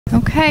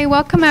Okay,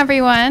 welcome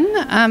everyone.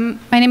 My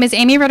name is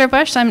Amy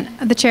Ritterbusch.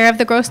 I'm the chair of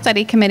the Growth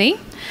Study Committee,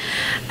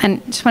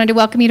 and just wanted to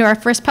welcome you to our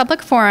first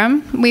public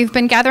forum. We've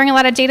been gathering a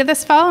lot of data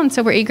this fall, and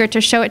so we're eager to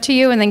show it to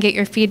you and then get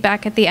your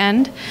feedback at the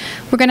end.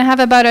 We're going to have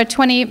about a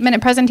 20-minute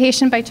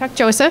presentation by Chuck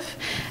Joseph,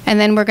 and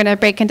then we're going to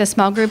break into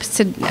small groups,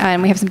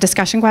 and we have some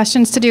discussion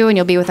questions to do, and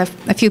you'll be with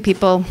a few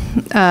people,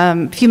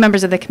 a few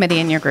members of the committee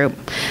in your group.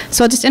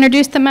 So I'll just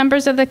introduce the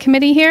members of the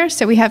committee here.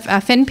 So we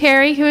have Finn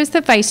Perry, who is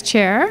the vice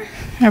chair,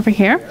 over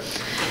here.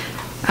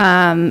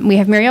 We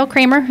have Muriel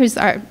Kramer, who's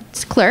our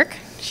clerk.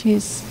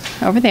 She's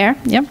over there.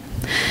 Yep.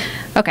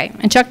 Okay.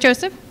 And Chuck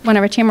Joseph, one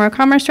of our Chamber of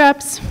Commerce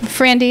reps.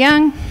 Fran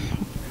DeYoung,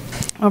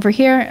 over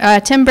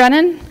here. Tim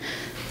Brennan,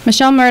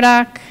 Michelle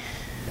Murdoch,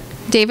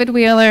 David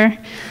Wheeler,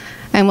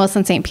 and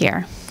Wilson St.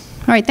 Pierre.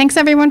 All right. Thanks,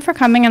 everyone, for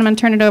coming. I'm going to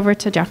turn it over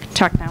to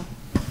Chuck now.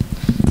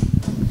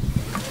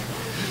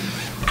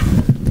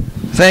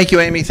 Thank you,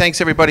 Amy. Thanks,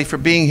 everybody, for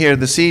being here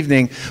this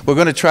evening. We're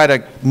going to try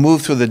to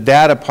move through the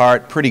data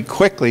part pretty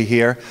quickly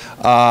here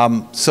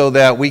so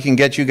that we can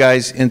get you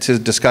guys into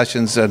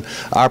discussions. And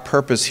our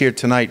purpose here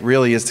tonight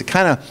really is to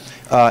kind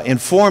of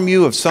inform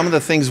you of some of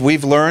the things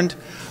we've learned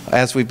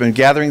as we've been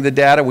gathering the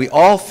data. We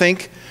all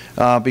think,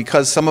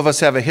 because some of us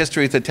have a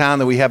history at the town,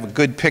 that we have a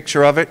good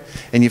picture of it,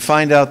 and you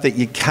find out that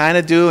you kind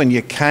of do and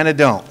you kind of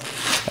don't.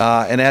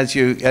 And as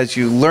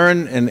you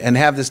learn and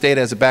have this data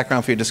as a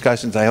background for your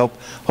discussions, I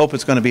hope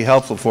it's going to be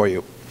helpful for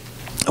you.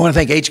 I want to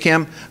thank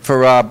HCAM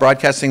for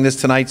broadcasting this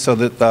tonight so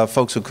that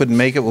folks who couldn't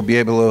make it will be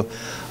able to,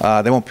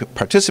 they won't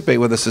participate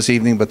with us this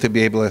evening, but they'll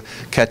be able to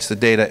catch the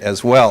data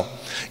as well.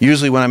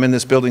 Usually when I'm in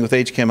this building with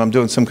HCAM, I'm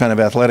doing some kind of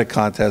athletic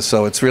contest,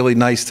 so it's really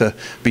nice to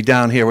be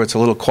down here where it's a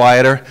little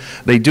quieter.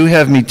 They do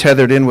have me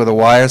tethered in with a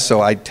wire,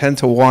 so I tend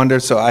to wander,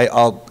 so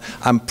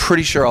I'm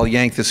pretty sure I'll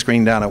yank the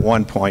screen down at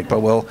one point, but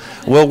we'll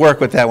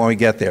work with that when we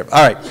get there.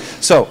 All right,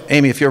 so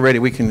Amy, if you're ready,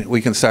 we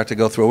can start to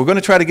go through. We're going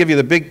to try to give you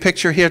the big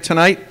picture here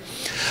tonight.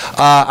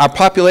 Our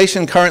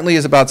population currently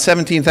is about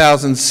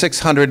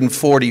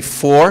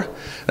 17,644.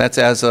 That's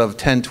as of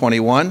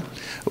 10/21.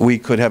 We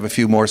could have a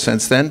few more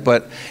since then,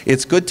 but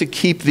it's good to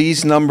keep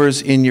these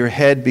numbers in your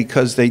head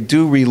because they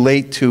do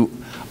relate to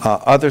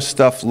other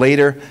stuff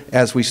later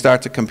as we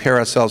start to compare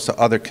ourselves to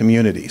other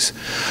communities.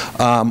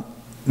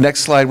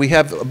 Next slide. We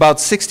have about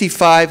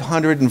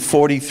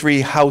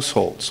 6,543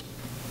 households.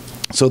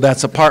 So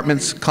that's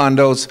apartments,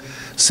 condos,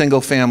 single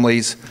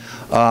families,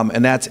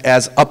 and that's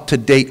as up to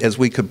date as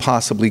we could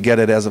possibly get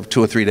it as of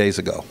 2 or 3 days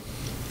ago.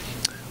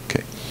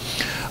 Okay.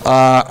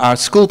 Our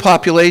school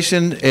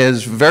population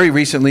is very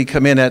recently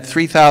come in at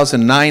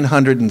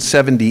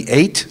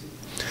 3,978.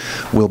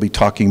 We'll be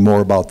talking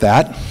more about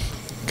that.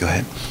 Go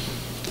ahead.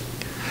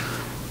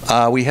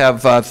 We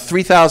have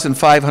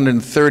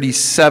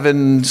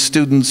 3,537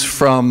 students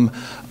from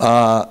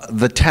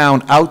the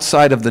town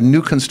outside of the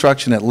new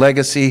construction at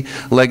Legacy.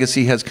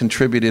 Legacy has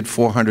contributed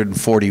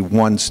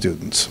 441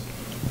 students.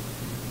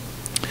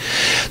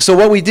 So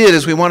what we did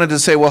is we wanted to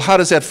say, well, how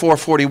does that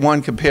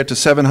 441 compare to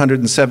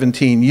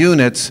 717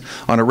 units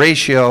on a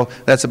ratio?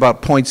 That's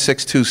about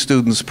 0.62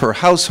 students per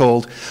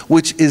household,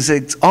 which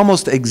is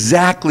almost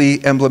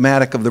exactly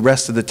emblematic of the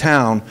rest of the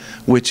town,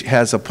 which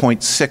has a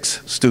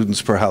 0.6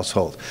 students per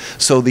household.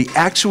 So the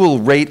actual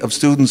rate of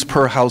students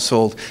per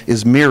household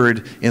is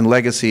mirrored in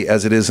Legacy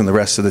as it is in the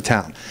rest of the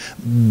town.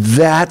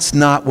 That's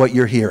not what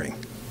you're hearing.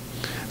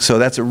 So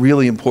that's a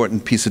really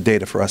important piece of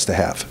data for us to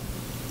have.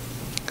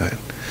 Go ahead.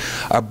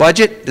 Our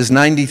budget is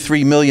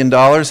 $93 million.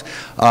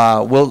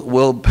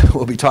 We'll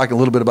be talking a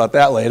little bit about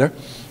that later.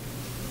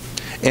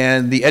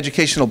 And the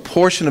educational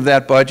portion of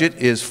that budget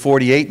is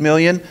 $48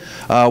 million.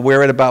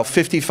 We're at about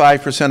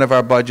 55% of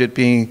our budget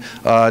being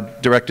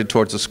directed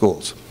towards the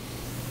schools.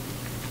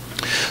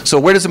 So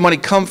where does the money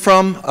come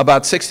from?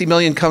 About $60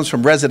 million comes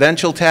from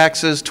residential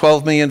taxes,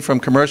 $12 million from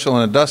commercial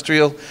and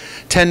industrial,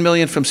 $10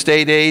 million from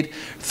state aid,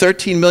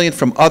 $13 million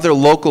from other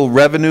local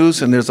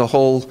revenues, and there's a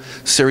whole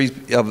series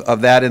of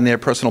that in there,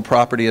 personal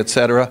property, et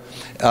cetera,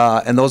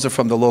 and those are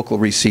from the local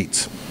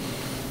receipts.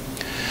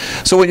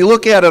 So when you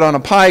look at it on a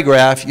pie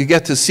graph, you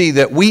get to see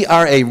that we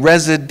are a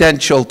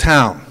residential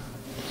town.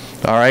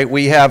 All right,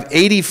 we have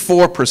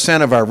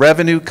 84% of our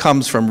revenue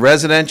comes from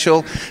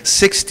residential,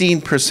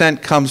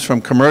 16% comes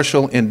from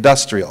commercial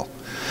industrial.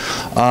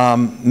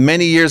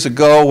 Many years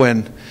ago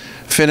when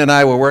Finn and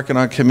I were working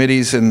on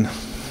committees and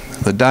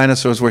the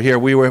dinosaurs were here,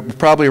 we were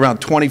probably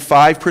around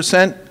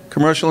 25%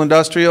 commercial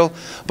industrial,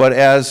 but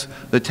as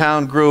the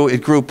town grew,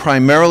 it grew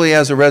primarily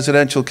as a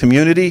residential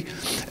community,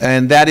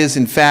 and that is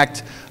in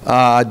fact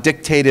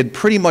dictated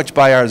pretty much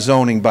by our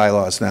zoning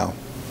bylaws now.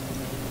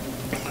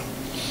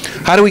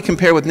 How do we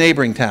compare with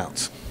neighboring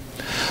towns?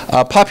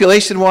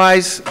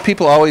 Population-wise,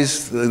 people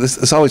always,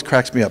 this always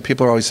cracks me up.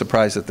 People are always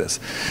surprised at this.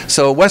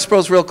 So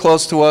Westboro's real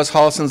close to us.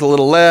 Holliston's a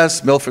little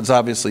less. Milford's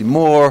obviously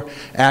more.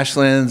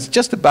 Ashland's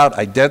just about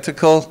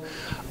identical.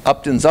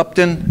 Upton's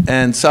Upton,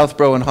 and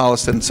Southborough and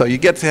Holliston. So you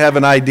get to have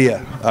an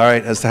idea, all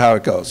right, as to how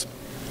it goes.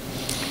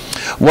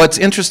 What's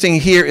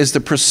interesting here is the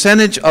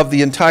percentage of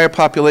the entire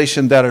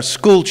population that are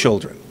school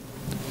children.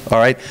 All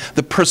right?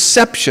 The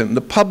perception,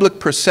 the public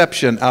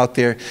perception out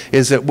there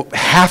is that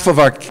half of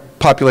our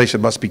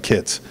population must be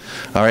kids.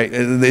 All right?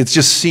 It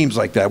just seems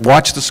like that.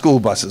 Watch the school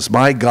buses,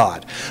 my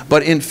God.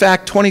 But in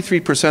fact,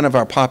 23% of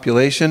our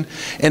population,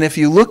 and if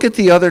you look at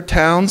the other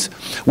towns,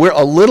 we're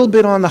a little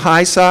bit on the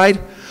high side.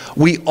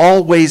 We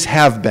always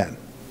have been.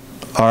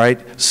 All right?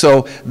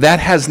 So that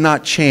has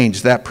not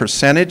changed, that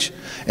percentage,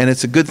 and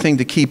it's a good thing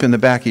to keep in the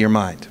back of your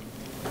mind.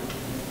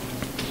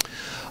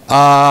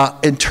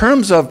 In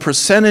terms of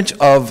percentage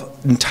of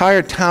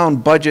entire town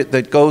budget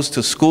that goes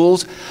to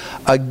schools,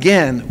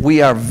 again,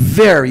 we are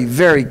very,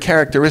 very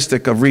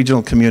characteristic of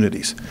regional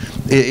communities.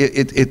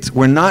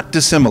 We're not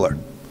dissimilar.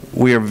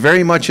 We are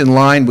very much in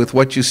line with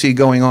what you see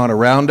going on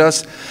around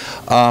us.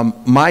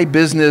 My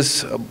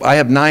business, I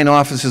have 9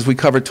 offices. We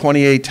cover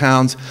 28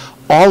 towns.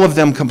 All of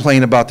them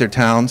complain about their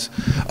towns,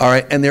 all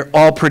right, and they're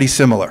all pretty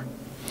similar.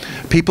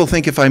 People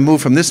think if I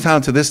move from this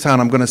town to this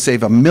town, I'm going to save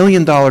 $1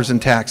 million in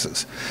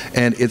taxes.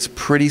 And it's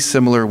pretty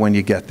similar when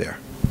you get there.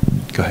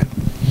 Go ahead.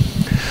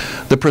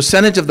 The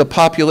percentage of the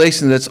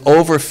population that's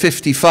over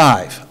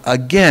 55,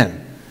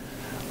 again,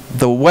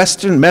 the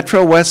western,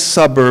 Metro West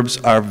suburbs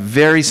are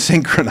very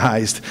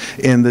synchronized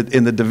in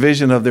the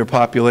division of their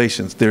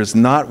populations. There's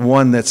not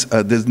one that's,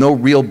 there's no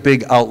real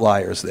big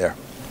outliers there.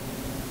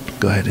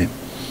 Go ahead, Amy.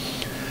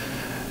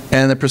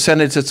 And the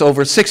percentage that's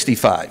over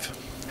 65.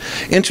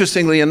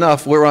 Interestingly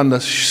enough, we're on the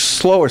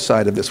slower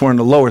side of this. We're on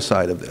the lower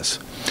side of this.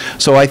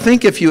 So I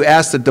think if you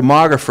ask the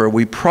demographer,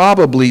 we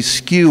probably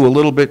skew a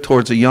little bit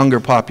towards a younger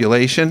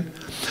population,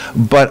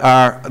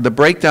 but the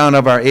breakdown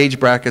of our age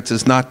brackets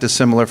is not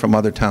dissimilar from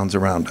other towns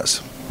around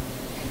us.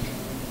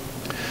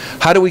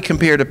 How do we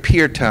compare to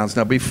peer towns?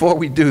 Now, before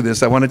we do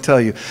this, I want to tell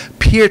you,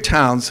 peer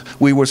towns,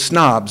 we were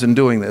snobs in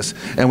doing this,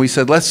 and we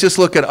said, let's just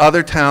look at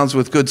other towns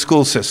with good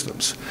school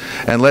systems,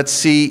 and let's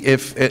see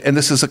if, and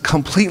this is a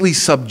completely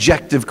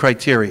subjective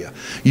criteria.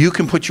 You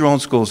can put your own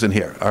schools in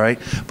here, all right?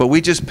 But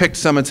we just picked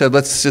some and said,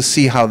 let's just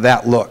see how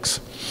that looks.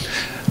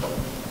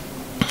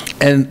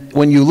 And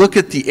when you look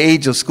at the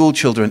age of school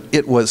children,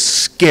 it was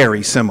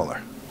scary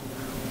similar.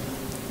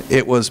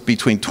 It was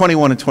between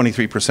 21 and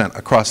 23%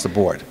 across the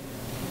board.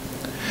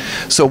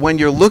 So when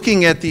you're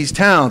looking at these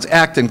towns,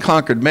 Acton,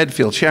 Concord,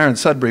 Medfield, Sharon,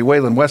 Sudbury,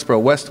 Wayland,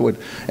 Westboro, Westwood,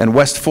 and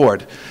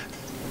Westford,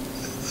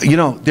 you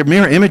know, they're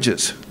mirror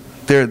images.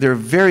 They're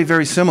very,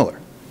 very similar.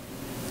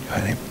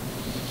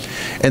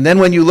 And then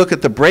when you look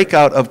at the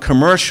breakout of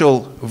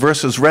commercial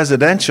versus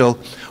residential,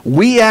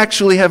 we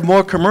actually have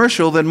more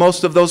commercial than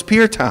most of those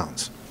peer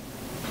towns,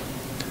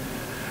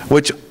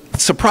 which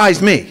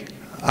surprised me.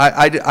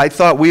 I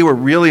thought we were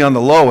really on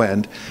the low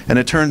end, and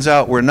it turns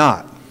out we're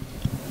not.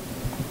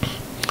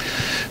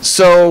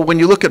 So when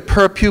you look at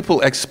per pupil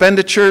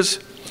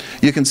expenditures,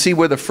 you can see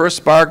where the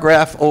first bar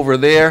graph over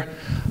there,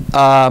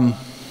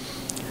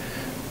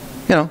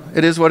 you know,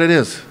 it is what it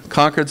is.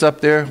 Concord's up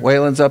there,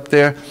 Wayland's up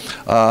there.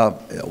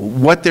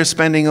 What they're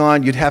spending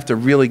on, you'd have to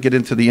really get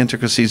into the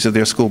intricacies of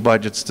their school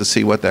budgets to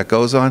see what that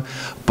goes on.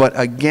 But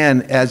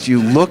again, as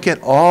you look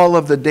at all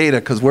of the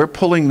data, because we're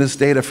pulling this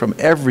data from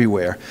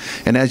everywhere,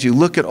 and as you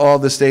look at all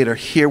this data,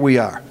 here we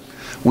are.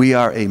 We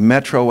are a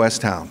Metro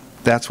West town.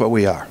 That's what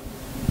we are.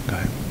 Go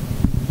ahead.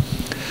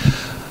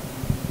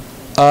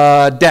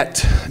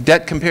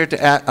 Debt compared to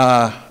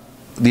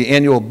the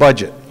annual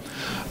budget.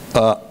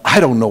 I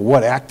don't know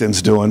what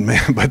Acton's doing,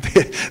 man, but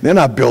they're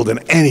not building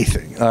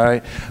anything, all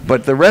right?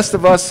 But the rest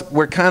of us,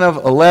 we're kind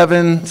of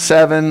 11,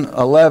 7,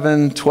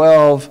 11,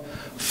 12,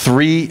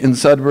 3 in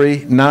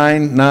Sudbury,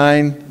 9,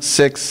 9,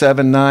 6,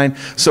 7, 9.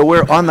 So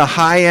we're on the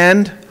high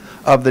end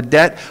of the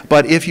debt,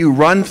 but if you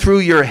run through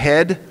your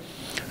head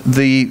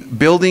the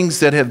buildings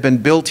that have been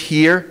built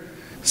here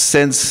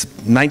since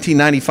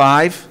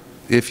 1995,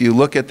 if you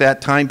look at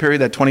that time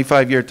period, that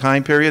 25-year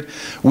time period,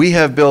 we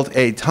have built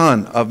a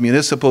ton of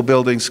municipal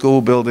buildings,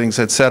 school buildings,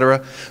 et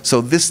cetera. So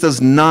this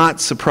does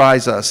not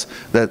surprise us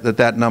that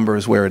that number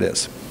is where it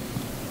is.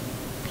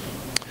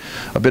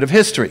 A bit of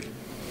history.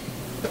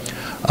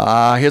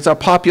 Here's our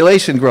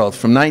population growth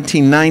from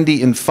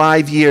 1990 in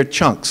 5-year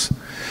chunks.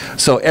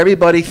 So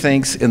everybody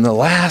thinks in the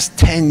last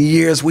 10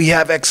 years we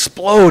have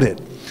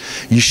exploded.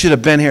 You should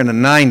have been here in the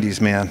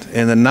 90s, man.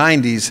 In the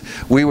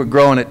 90s, we were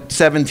growing at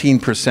 17%,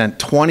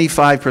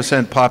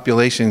 25%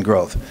 population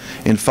growth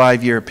in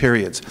 5-year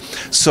periods.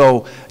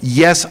 So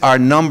yes, our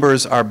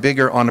numbers are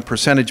bigger on a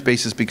percentage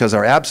basis because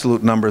our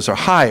absolute numbers are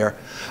higher.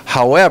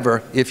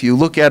 However, if you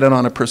look at it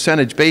on a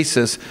percentage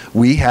basis,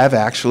 we have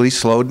actually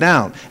slowed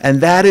down. And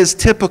that is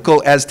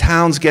typical as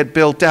towns get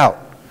built out.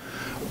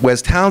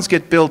 As towns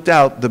get built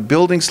out, the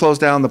building slows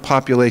down, the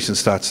population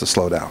starts to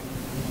slow down.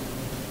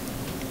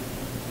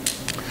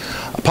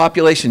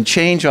 Population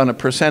change on a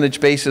percentage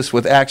basis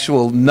with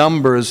actual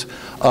numbers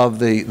of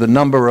the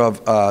number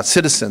of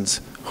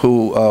citizens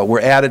who were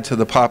added to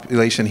the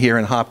population here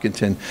in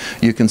Hopkinton.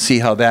 You can see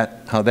how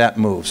that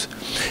moves.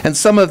 And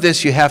some of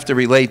this you have to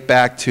relate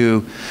back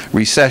to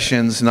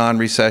recessions,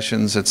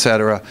 non-recessions, et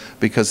cetera,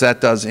 because that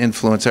does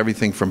influence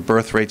everything from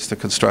birth rates to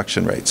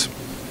construction rates.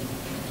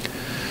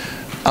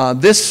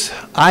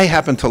 I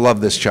happen to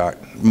love this chart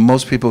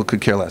most people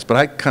could care less, but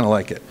I kind of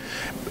like it.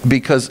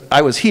 Because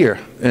I was here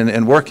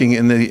and working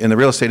in the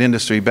real estate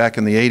industry back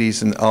in the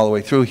 80s and all the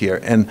way through here.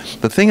 And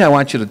the thing I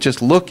want you to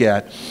just look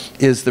at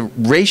is the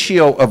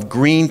ratio of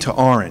green to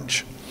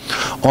orange.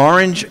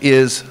 Orange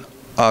is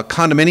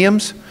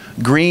condominiums,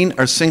 green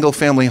are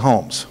single-family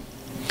homes.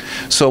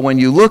 So when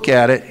you look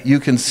at it, you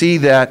can see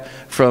that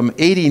from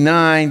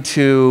 89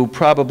 to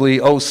probably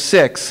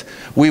 06,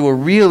 we were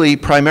really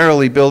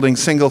primarily building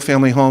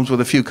single-family homes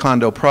with a few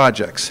condo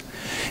projects.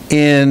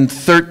 In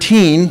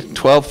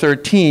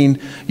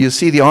 12-13, you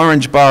see the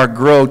orange bar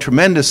grow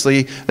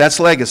tremendously. That's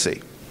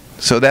legacy.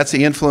 So that's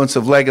the influence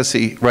of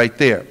legacy right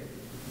there.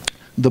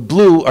 The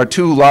blue are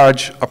two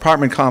large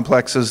apartment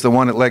complexes, the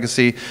one at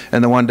Legacy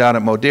and the one down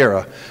at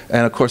Modera.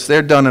 And of course,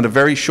 they're done in a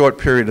very short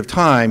period of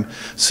time,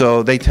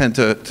 so they tend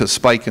to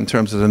spike in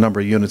terms of the number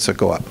of units that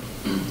go up.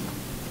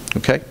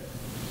 Okay?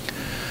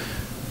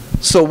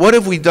 So what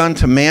have we done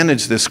to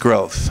manage this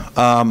growth?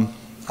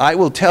 I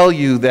will tell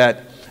you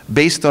that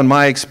based on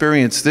my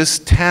experience, this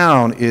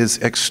town is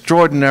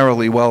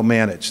extraordinarily well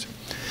managed.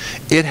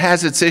 It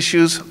has its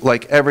issues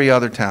like every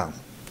other town.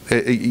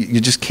 You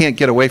just can't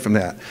get away from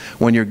that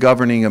when you're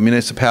governing a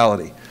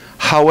municipality.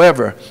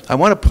 However, I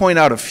want to point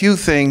out a few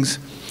things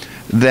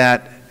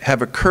that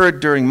have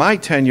occurred during my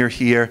tenure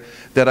here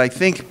that I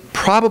think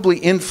probably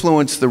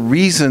influenced the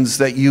reasons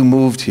that you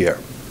moved here.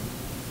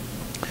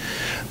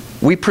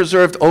 We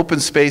preserved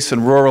open space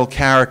and rural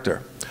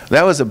character.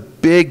 That was a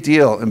big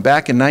deal, and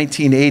back in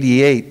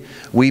 1988,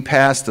 we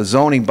passed a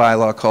zoning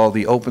bylaw called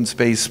the Open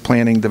Space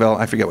Planning Development,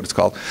 I forget what it's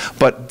called,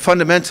 but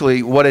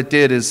fundamentally what it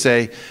did is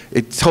say,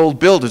 it told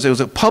builders, it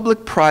was a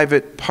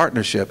public-private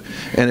partnership,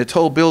 and it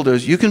told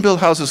builders, you can build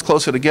houses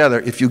closer together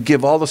if you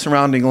give all the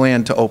surrounding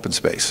land to open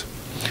space.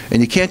 And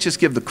you can't just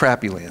give the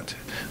crappy land.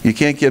 You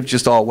can't give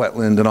just all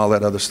wetland and all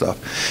that other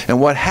stuff.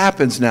 And what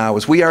happens now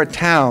is we are a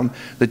town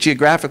that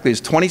geographically is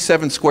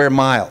 27 square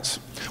miles.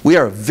 We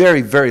are a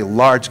very, very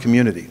large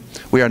community.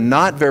 We are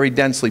not very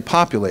densely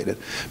populated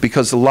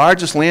because the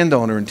largest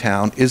landowner in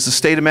town is the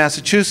state of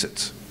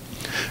Massachusetts.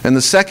 And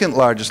the second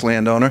largest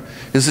landowner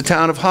is the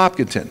town of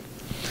Hopkinton.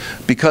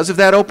 Because of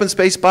that open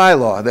space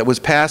bylaw that was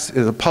passed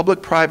as a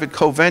public-private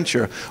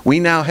co-venture, we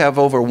now have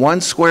over 1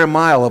 square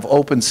mile of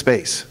open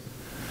space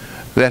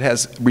that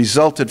has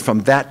resulted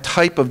from that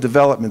type of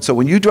development. So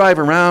when you drive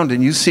around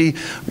and you see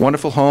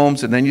wonderful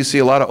homes and then you see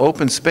a lot of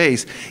open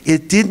space,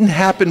 it didn't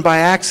happen by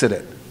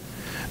accident.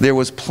 There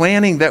was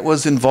planning that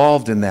was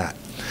involved in that.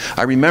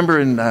 I remember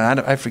in,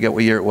 I forget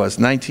what year it was,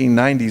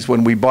 1990s,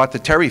 when we bought the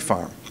Terry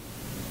Farm.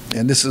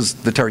 And this is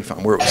the Terry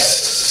Farm. We're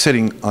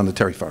sitting on the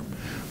Terry Farm,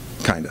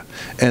 kind of.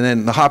 And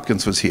then the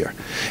Hopkins was here.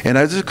 And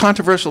it was a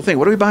controversial thing.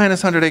 What are we buying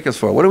this 100 acres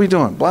for? What are we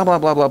doing? Blah, blah,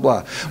 blah, blah,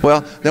 blah.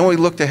 Well, then we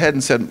looked ahead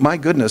and said, my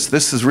goodness,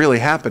 this is really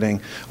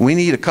happening. We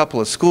need a couple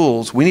of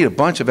schools. We need a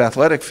bunch of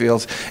athletic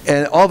fields.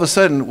 And all of a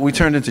sudden, we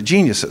turned into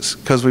geniuses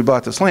because we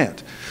bought this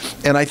land.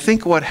 And I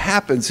think what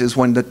happens is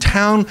when the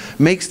town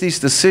makes these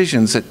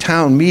decisions at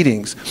town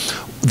meetings,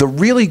 the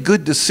really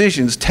good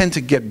decisions tend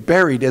to get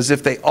buried as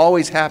if they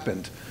always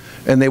happened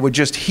and they were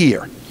just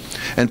here.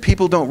 And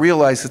people don't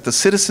realize that the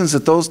citizens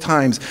at those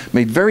times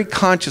made very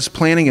conscious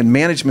planning and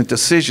management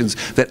decisions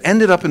that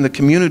ended up in the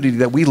community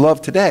that we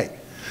love today.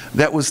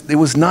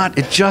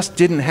 It just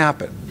didn't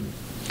happen.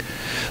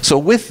 So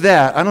with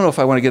that, I don't know if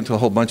I want to get into a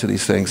whole bunch of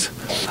these things.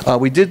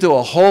 We did do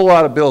a whole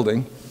lot of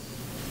building.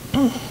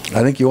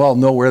 I think you all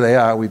know where they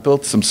are. We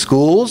built some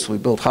schools. We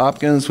built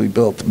Hopkins. We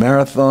built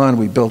Marathon.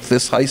 We built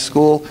this high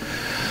school.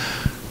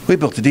 We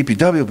built the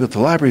DPW, we built the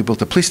library, we built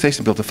the police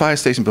station, built the fire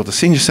station, built the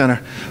senior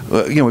center.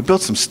 We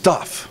built some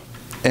stuff.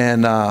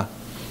 And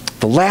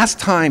the last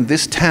time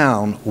this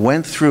town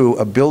went through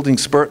a building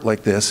spurt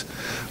like this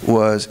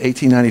was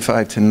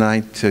 1895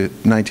 to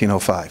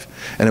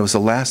 1905. And it was the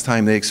last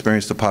time they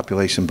experienced a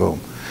population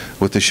boom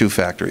with the shoe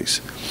factories.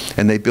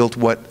 And they built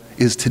what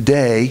is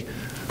today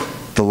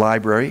the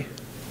library.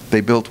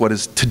 They built what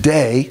is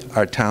today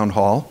our town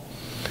hall.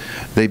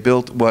 They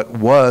built what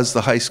was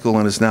the high school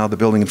and is now the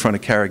building in front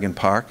of Carrigan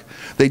Park.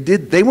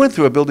 They went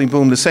through a building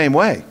boom the same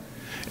way.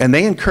 And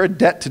they incurred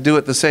debt to do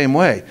it the same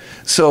way.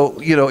 So,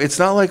 it's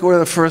not like we're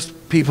the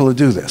first people to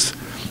do this.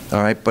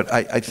 All right, but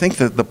I think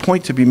that the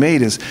point to be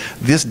made is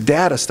this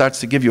data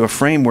starts to give you a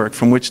framework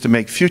from which to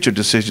make future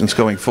decisions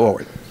going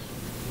forward.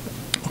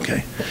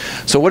 Okay,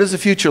 so what does the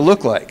future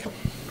look like?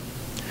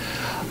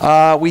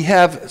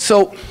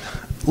 So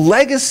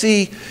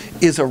Legacy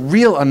is a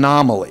real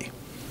anomaly.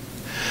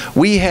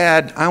 We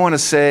had, I want to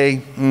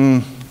say,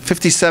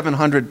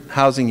 5,700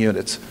 housing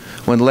units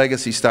when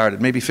Legacy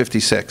started, maybe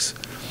 56.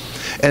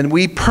 And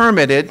we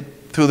permitted,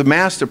 through the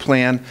master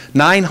plan,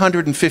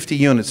 950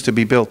 units to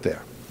be built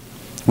there.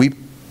 We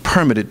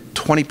permitted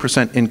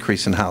 20%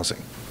 increase in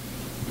housing.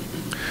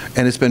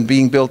 And it's been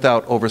being built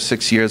out over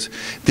 6 years.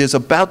 There's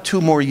about 2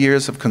 more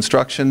years of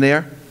construction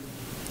there.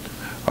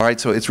 All right,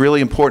 so it's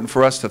really important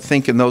for us to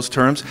think in those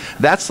terms.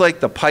 That's like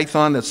the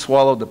python that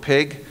swallowed the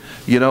pig.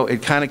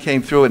 It kind of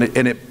came through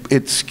and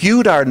it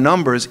skewed our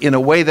numbers in a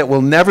way that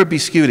will never be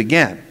skewed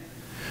again.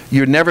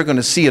 You're never going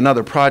to see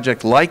another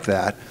project like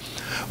that.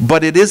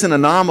 But it is an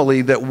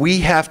anomaly that we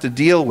have to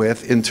deal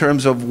with in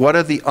terms of what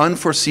are the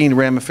unforeseen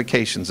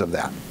ramifications of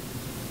that.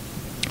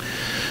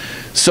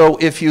 So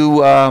if you,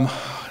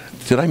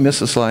 did I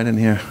miss a slide in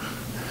here?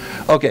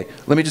 Okay,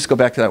 let me just go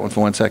back to that one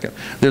for 1 second.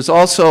 There's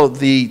also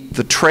the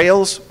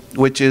trails,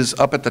 which is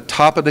up at the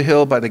top of the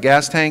hill by the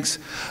gas tanks.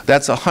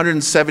 That's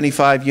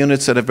 175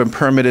 units that have been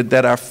permitted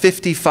that are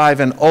 55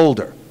 and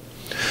older.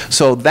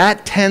 So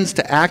that tends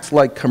to act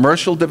like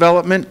commercial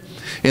development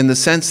in the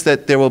sense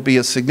that there will be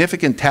a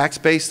significant tax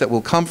base that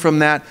will come from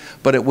that,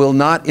 but it will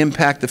not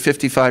impact the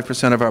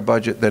 55% of our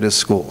budget that is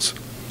schools.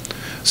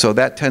 So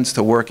that tends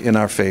to work in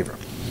our favor.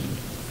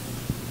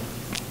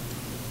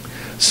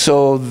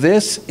 So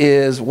this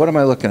is, what am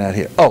I looking at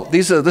here? Oh,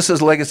 this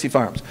is Legacy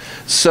Farms.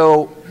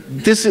 So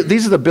these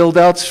are the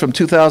build-outs from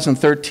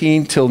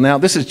 2013 till now.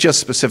 This is just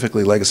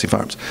specifically Legacy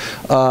Farms.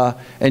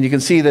 And you can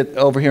see that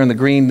over here in the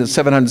green, the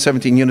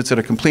 717 units that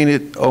are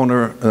completed,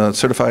 owner,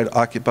 certified,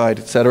 occupied,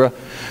 et cetera.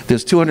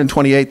 There's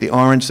 228, the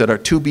orange, that are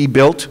to be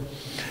built.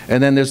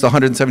 And then there's the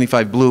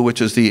 175 blue,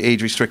 which is the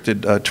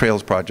age-restricted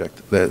trails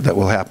project that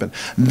will happen.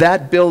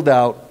 That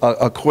build-out,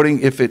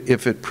 according, if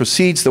it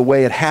proceeds the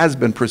way it has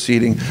been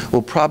proceeding,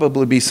 will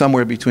probably be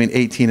somewhere between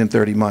 18 and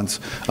 30 months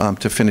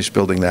to finish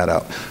building that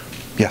out.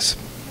 Yes?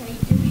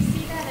 Do we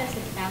see that as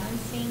a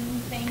balancing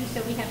thing?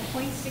 So we have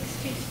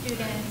 0.62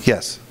 students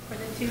Yes. for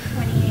the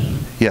 228.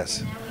 Yes.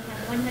 And now we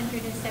have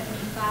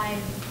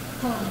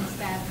 175 homes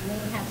that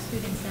won't have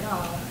students at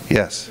all.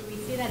 Yes. Do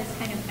we see that as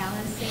kind of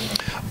balancing?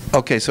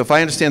 Okay, so if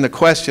I understand the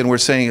question, we're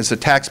saying is the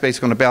tax base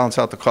going to balance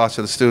out the cost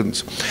of the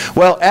students?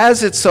 Well,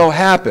 as it so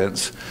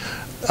happens,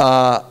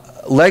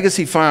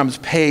 Legacy Farms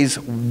pays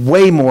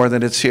way more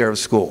than its share of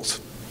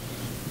schools.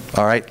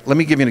 All right, let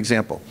me give you an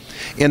example.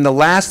 In the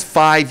last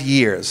 5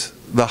 years,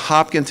 the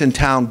Hopkinton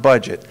town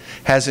budget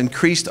has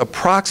increased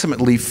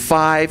approximately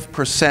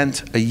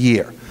 5% a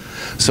year.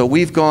 So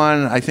we've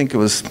gone, I think it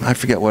was, I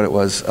forget what it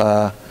was,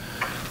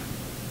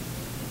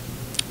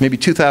 maybe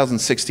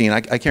 2016,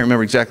 I can't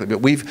remember exactly, but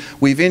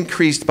we've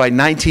increased by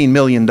 $19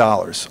 million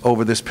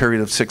over this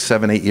period of 6,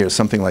 7, 8 years,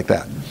 something like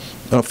that.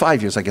 No,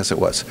 5 years, I guess it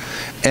was.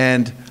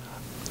 And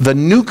the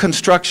new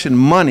construction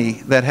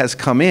money that has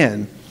come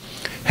in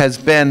has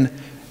been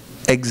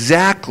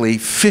exactly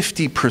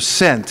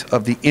 50%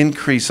 of the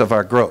increase of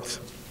our growth.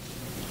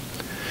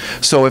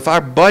 So if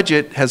our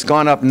budget has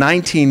gone up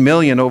 $19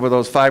 million over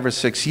those 5 or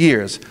 6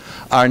 years,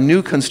 our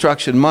new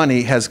construction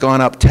money has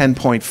gone up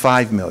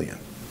 $10.5 million.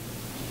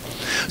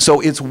 So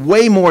it's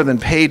way more than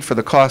paid for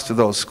the cost of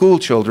those school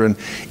children.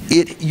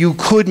 You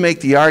could make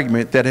the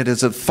argument that it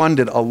has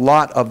funded a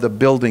lot of the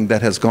building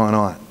that has gone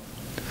on.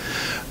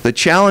 The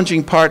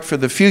challenging part for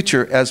the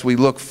future as we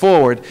look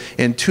forward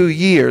in 2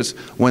 years,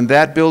 when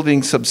that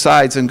building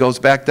subsides and goes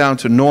back down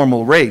to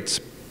normal rates,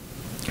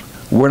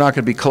 we're not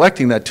going to be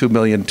collecting that $2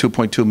 million,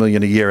 $2.2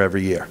 million a year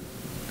every year.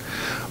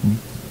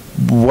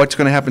 What's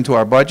going to happen to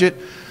our budget?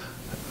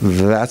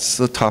 That's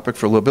the topic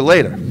for a little bit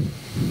later.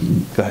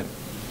 Go ahead.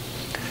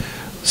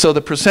 So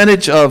the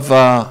percentage of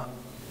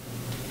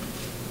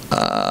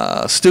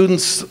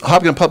students,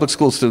 Hopkins Public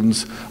School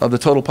students, of the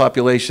total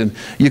population,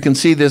 you can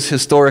see this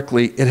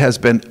historically, it has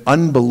been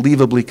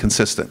unbelievably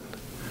consistent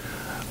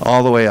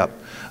all the way up.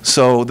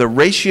 So the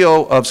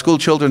ratio of school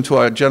children to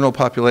our general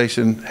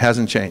population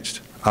hasn't changed.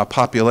 Our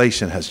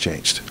population has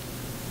changed.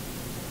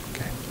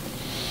 Okay.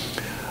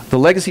 The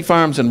Legacy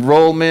Farms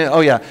enrollment,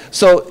 oh yeah.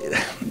 So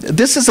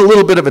this is a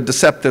little bit of a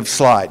deceptive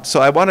slide. So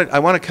I want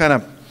to kind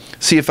of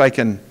see if I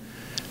can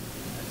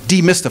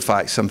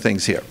demystify some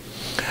things here.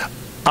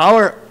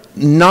 Our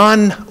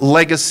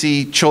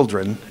non-legacy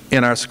children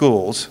in our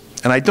schools,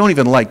 and I don't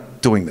even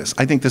like doing this,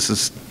 I think this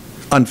is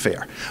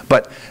unfair,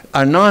 but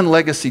our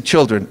non-legacy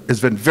children has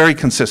been very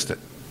consistent,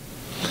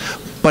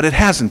 but it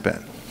hasn't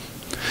been.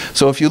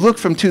 So if you look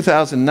from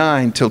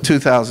 2009 till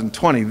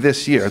 2020,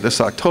 this year, this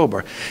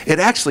October, it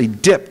actually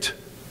dipped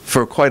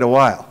for quite a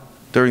while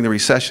during the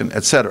recession,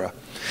 etc.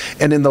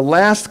 And in the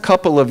last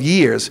couple of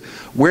years,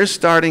 we're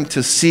starting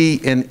to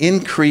see an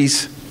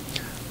increase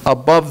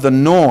above the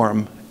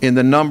norm in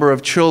the number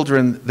of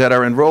children that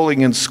are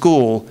enrolling in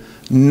school,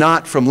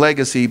 not from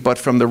legacy, but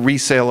from the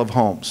resale of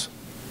homes.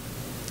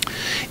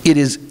 It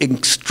is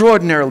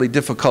extraordinarily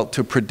difficult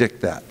to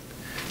predict that.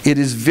 It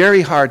is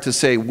very hard to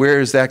say where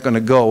is that going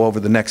to go over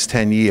the next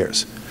 10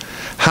 years.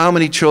 How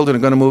many children are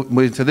going to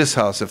move into this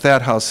house if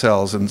that house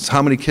sells, and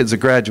how many kids are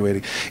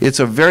graduating? It's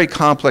a very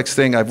complex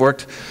thing. I've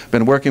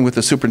been working with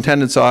the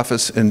superintendent's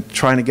office and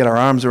trying to get our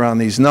arms around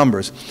these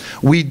numbers.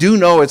 We do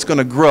know it's going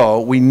to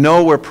grow. We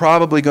know we're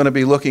probably going to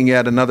be looking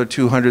at another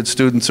 200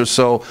 students or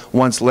so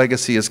once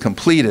legacy is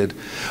completed.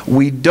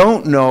 We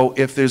don't know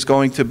if there's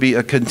going to be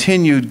a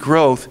continued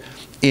growth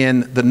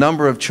in the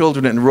number of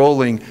children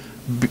enrolling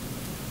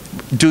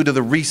due to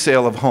the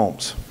resale of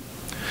homes.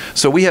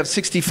 So we have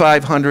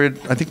 6,500,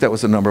 I think that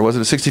was the number, was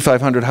it?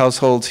 6,500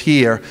 households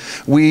here.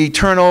 We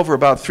turn over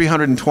about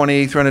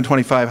 320,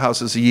 325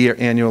 houses a year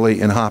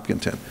annually in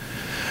Hopkinton.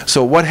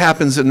 So what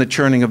happens in the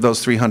churning of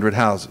those 300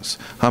 houses?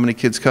 How many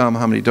kids come,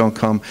 how many don't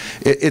come?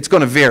 It's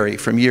going to vary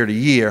from year to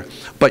year,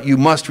 but you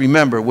must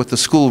remember with the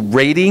school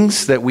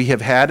ratings that we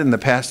have had in the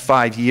past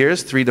 5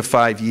 years, 3 to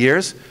 5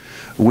 years,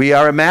 we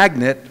are a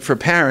magnet for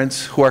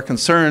parents who are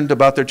concerned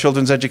about their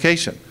children's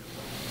education.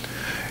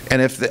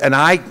 And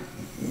I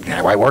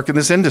work in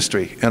this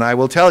industry, and I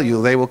will tell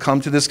you, they will come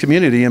to this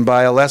community and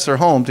buy a lesser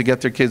home to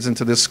get their kids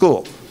into this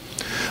school.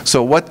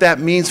 So what that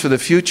means for the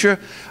future,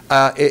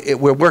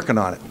 we're working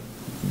on it.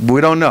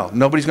 We don't know.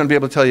 Nobody's going to be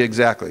able to tell you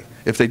exactly.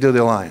 If they do,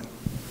 they're lying.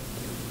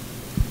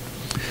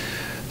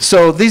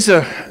 So these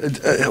are,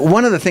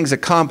 one of the things that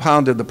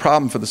compounded the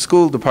problem for the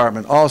school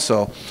department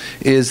also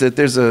is that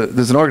there's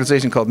an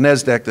organization called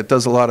NESDEC that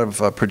does a lot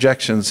of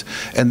projections,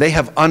 and they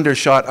have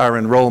undershot our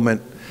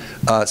enrollment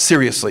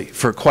seriously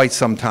for quite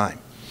some time.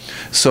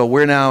 So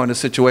we're now in a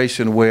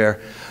situation where,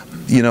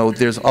 you know,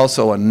 there's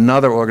also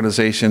another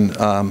organization,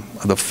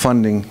 the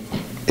funding,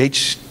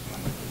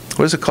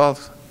 what is it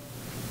called?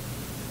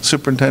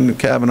 Superintendent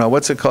Kavanaugh,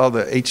 what's it called?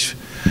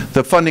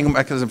 The funding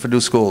mechanism for new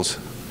schools,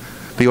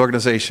 the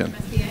organization.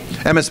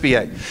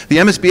 MSBA. The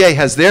MSBA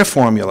has their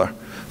formula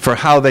for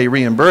how they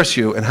reimburse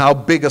you and how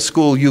big a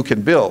school you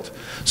can build.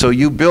 So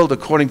you build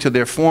according to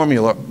their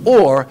formula,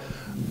 or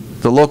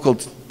the local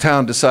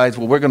town decides,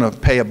 well, we're going to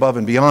pay above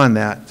and beyond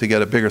that to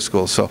get a bigger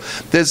school. So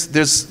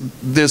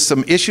there's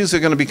some issues that are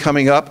going to be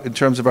coming up in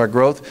terms of our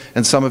growth,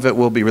 and some of it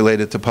will be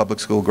related to public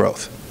school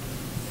growth.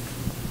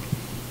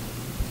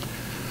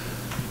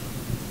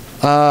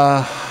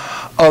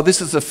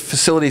 This is the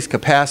facilities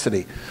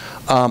capacity.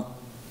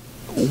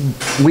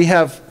 We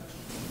have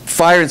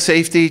fire and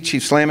safety.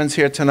 Chief Slamon's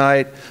here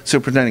tonight.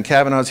 Superintendent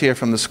Kavanaugh's here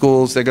from the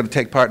schools. They're going to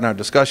take part in our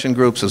discussion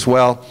groups as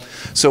well.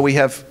 So we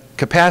have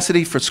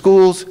capacity for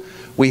schools.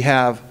 We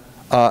have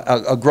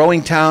a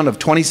growing town of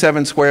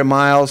 27 square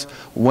miles.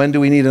 When do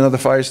we need another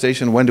fire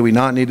station? When do we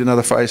not need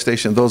another fire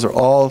station? Those are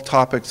all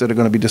topics that are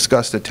going to be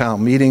discussed at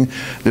town meeting.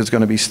 There's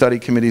going to be study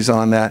committees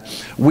on that.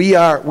 We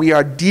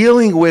are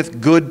dealing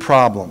with good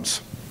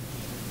problems.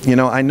 You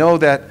know, I know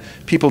that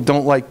people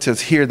don't like to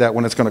hear that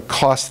when it's going to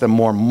cost them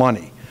more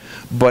money,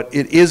 but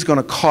it is going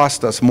to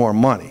cost us more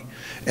money.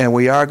 And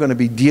we are going to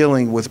be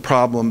dealing with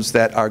problems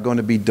that are going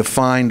to be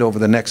defined over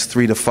the next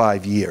 3 to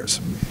 5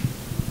 years.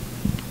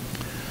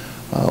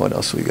 What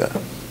else we got?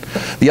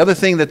 The other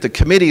thing that the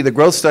committee, the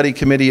Growth Study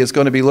Committee, is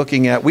going to be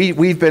looking at,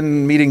 we've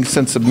been meeting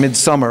since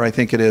midsummer, I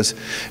think it is,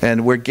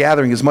 and we're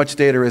gathering as much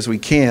data as we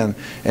can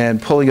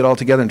and pulling it all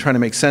together and trying to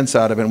make sense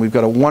out of it. And we've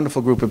got a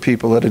wonderful group of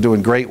people that are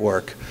doing great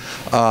work.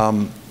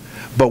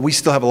 But we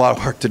still have a lot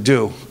of work to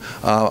do.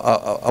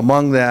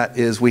 Among that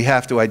is we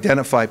have to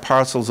identify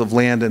parcels of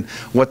land and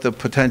what the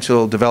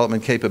potential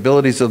development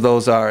capabilities of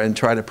those are and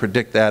try to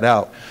predict that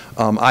out.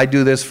 I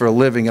do this for a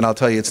living, and I'll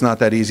tell you it's not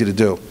that easy to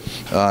do.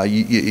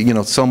 You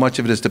know, so much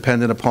of it is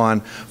dependent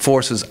upon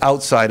forces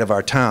outside of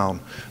our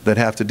town that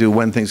have to do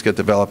when things get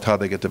developed, how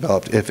they get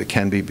developed, if it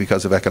can be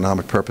because of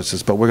economic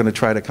purposes. But we're going to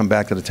try to come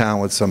back to the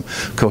town with some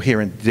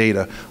coherent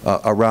data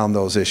around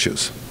those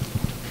issues.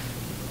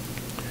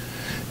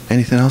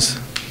 Anything else?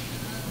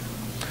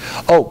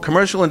 Oh,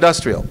 commercial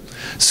industrial.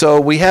 So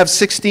we have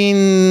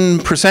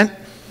 16%,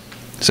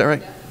 is that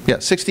right? Yeah,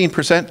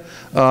 16%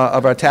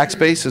 of our tax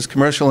base is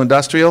commercial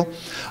industrial.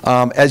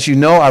 As you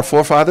know, our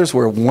forefathers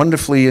were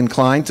wonderfully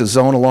inclined to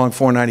zone along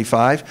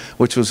 495,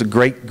 which was a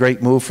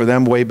great move for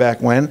them way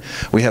back when.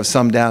 We have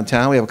some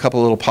downtown. We have a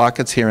couple little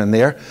pockets here and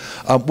there.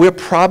 We're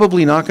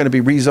probably not going to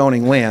be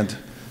rezoning land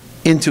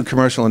into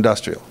commercial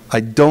industrial.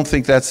 I don't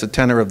think that's the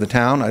tenor of the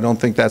town. I don't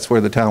think that's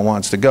where the town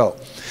wants to go.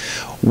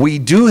 We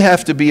do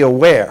have to be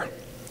aware,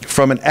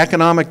 from an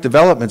economic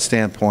development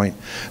standpoint,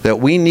 that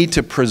we need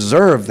to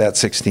preserve that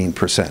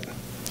 16%.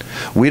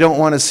 We don't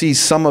want to see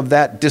some of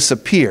that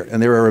disappear,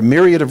 and there are a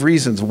myriad of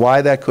reasons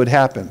why that could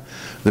happen.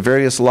 The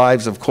various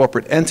lives of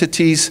corporate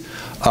entities,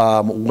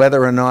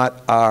 whether or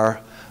not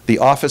the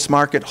office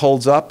market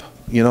holds up.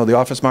 You know, the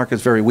office market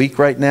is very weak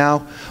right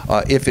now.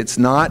 If it's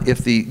not, if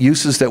the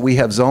uses that we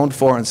have zoned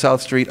for on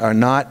South Street are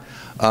not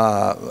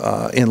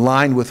in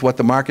line with what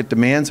the market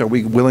demands, are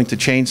we willing to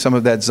change some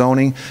of that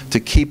zoning to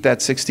keep that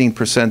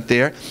 16%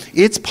 there?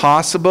 It's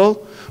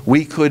possible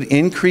we could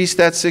increase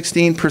that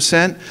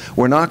 16%.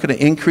 We're not going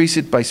to increase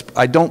it by,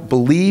 I don't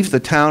believe the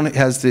town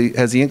has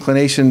the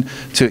inclination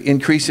to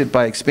increase it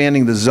by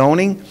expanding the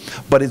zoning,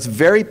 but it's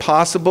very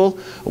possible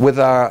with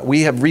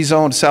we have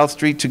rezoned South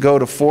Street to go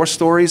to 4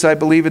 stories, I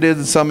believe it is,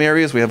 in some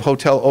areas. We have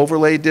hotel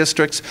overlay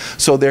districts,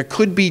 so there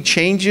could be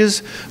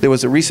changes. There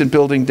was a recent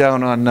building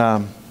down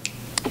on,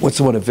 what's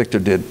the one that Victor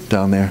did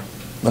down there?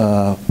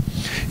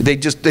 They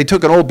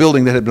took an old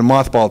building that had been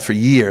mothballed for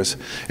years,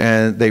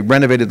 and they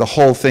renovated the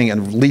whole thing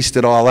and leased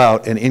it all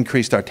out and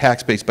increased our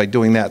tax base by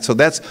doing that. So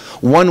that's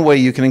one way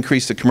you can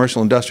increase the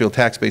commercial industrial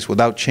tax base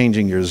without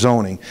changing your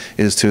zoning,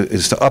 is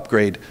to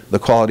upgrade the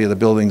quality of the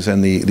buildings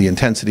and the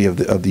intensity of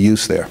the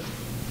use there.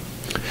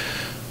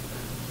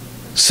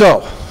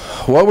 So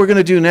what we're going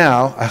to do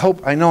now,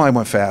 I know I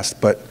went fast,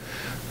 but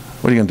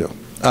what are you going to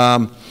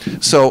do?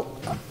 So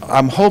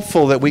I'm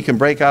hopeful that we can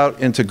break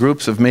out into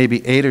groups of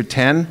maybe 8 or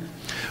 10.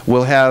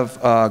 We'll have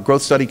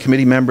Growth Study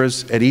Committee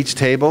members at each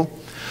table.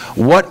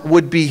 What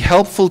would be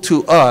helpful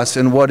to us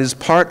and what is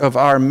part of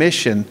our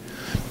mission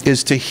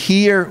is to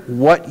hear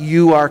what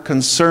you are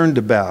concerned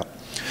about.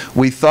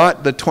 We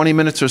thought the 20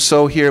 minutes or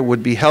so here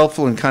would be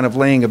helpful in kind of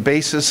laying a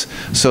basis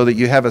so that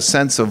you have a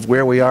sense of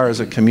where we are as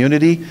a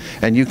community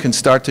and you can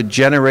start to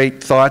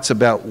generate thoughts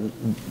about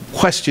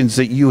questions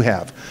that you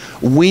have.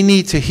 We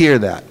need to hear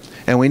that,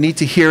 and we need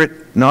to hear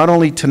it not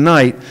only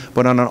tonight,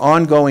 but on an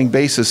ongoing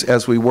basis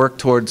as we work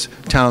towards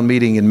town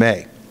meeting in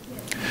May.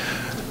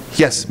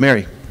 Yes,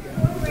 Mary.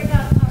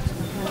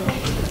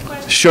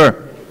 Sure. Two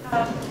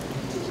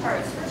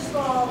parts. First of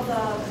all,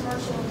 the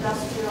commercial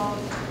industrial.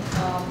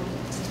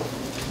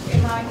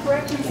 Am I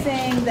correct in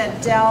saying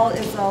that Dell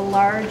is a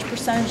large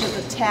percentage of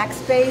the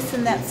tax base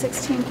in that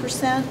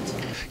 16%?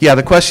 Yeah,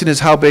 the question is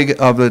how big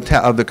of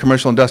the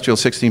commercial industrial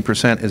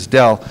 16% is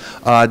Dell.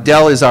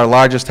 Dell is our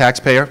largest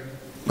taxpayer,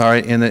 all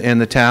right, in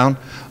the town.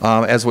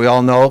 As we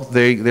all know,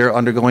 they're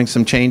undergoing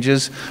some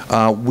changes.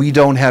 We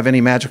don't have any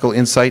magical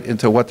insight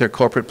into what their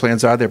corporate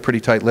plans are. They're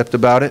pretty tight-lipped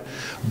about it,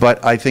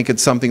 but I think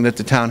it's something that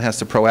the town has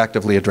to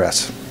proactively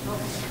address.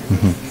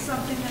 This is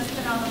something that's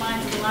been on the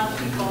minds of a lot of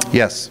people.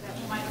 Yes. That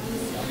we might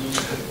lose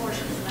some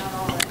portions and not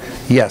all of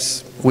it.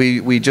 Yes,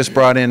 we just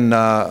brought in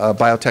a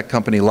biotech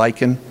company,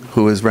 Lichen,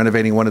 who is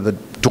renovating one of the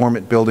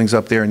dormant buildings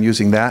up there and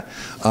using that.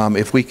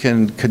 If we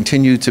can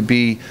continue to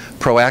be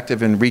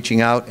proactive in reaching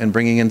out and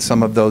bringing in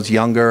some of those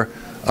younger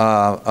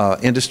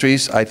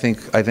industries, I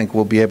think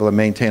we'll be able to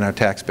maintain our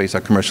tax base,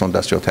 our commercial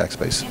industrial tax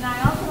base. And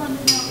I also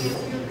wanted to know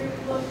if your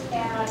group looked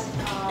at,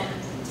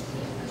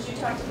 because you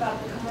talked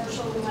about the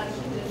commercial, we want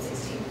to keep it at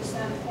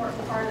 16%,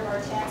 important part of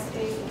our tax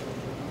base.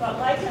 But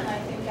Lichen, I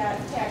think, got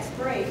tax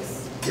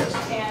breaks. Yes.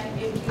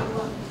 And if you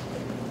look,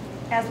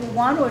 as we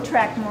want to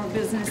attract more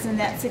business in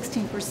that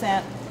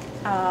 16%,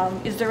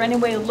 is there any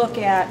way to look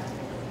at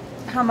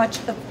how much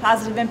of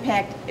positive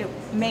impact it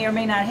may or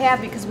may not have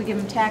because we give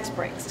them tax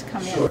breaks to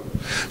come in?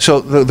 So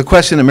the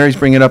question that Mary's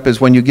bringing up is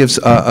when you give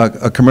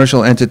a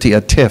commercial entity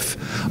a TIF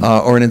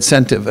or an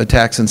incentive, a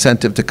tax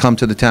incentive to come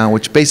to the town,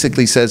 which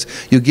basically says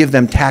you give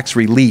them tax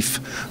relief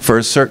for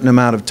a certain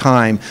amount of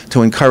time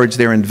to encourage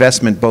their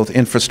investment, both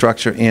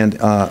infrastructure and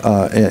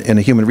in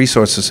a human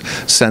resources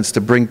sense,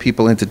 to bring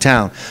people into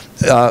town.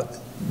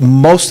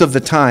 Most of the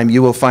time,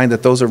 you will find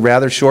that those are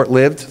rather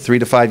short-lived, 3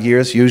 to 5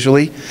 years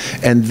usually,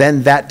 and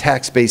then that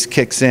tax base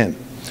kicks in,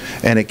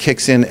 and it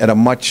kicks in at a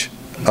much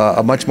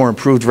more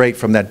improved rate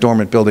from that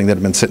dormant building that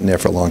had been sitting there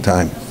for a long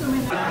time.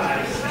 All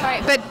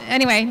right, but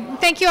anyway,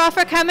 thank you all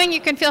for coming. You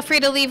can feel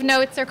free to leave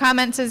notes or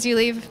comments as you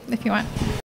leave if you want.